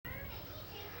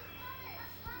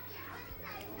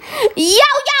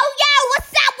What's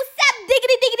up?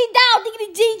 Diggity, diggity, dog, diggity,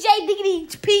 DJ,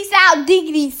 diggity, peace out,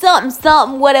 diggity,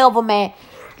 something, whatever, man.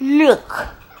 Look,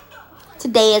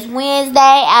 today is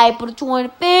Wednesday, April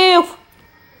 25th.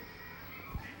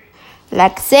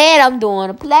 Like I said, I'm doing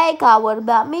a play called What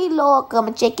About Me, Lord? Come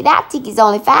and check it out. Tickets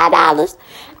only $5.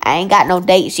 I ain't got no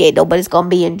dates yet, though, but it's going to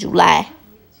be in July.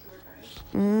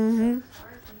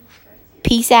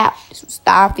 Peace out. This was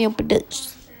Star Film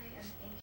Productions.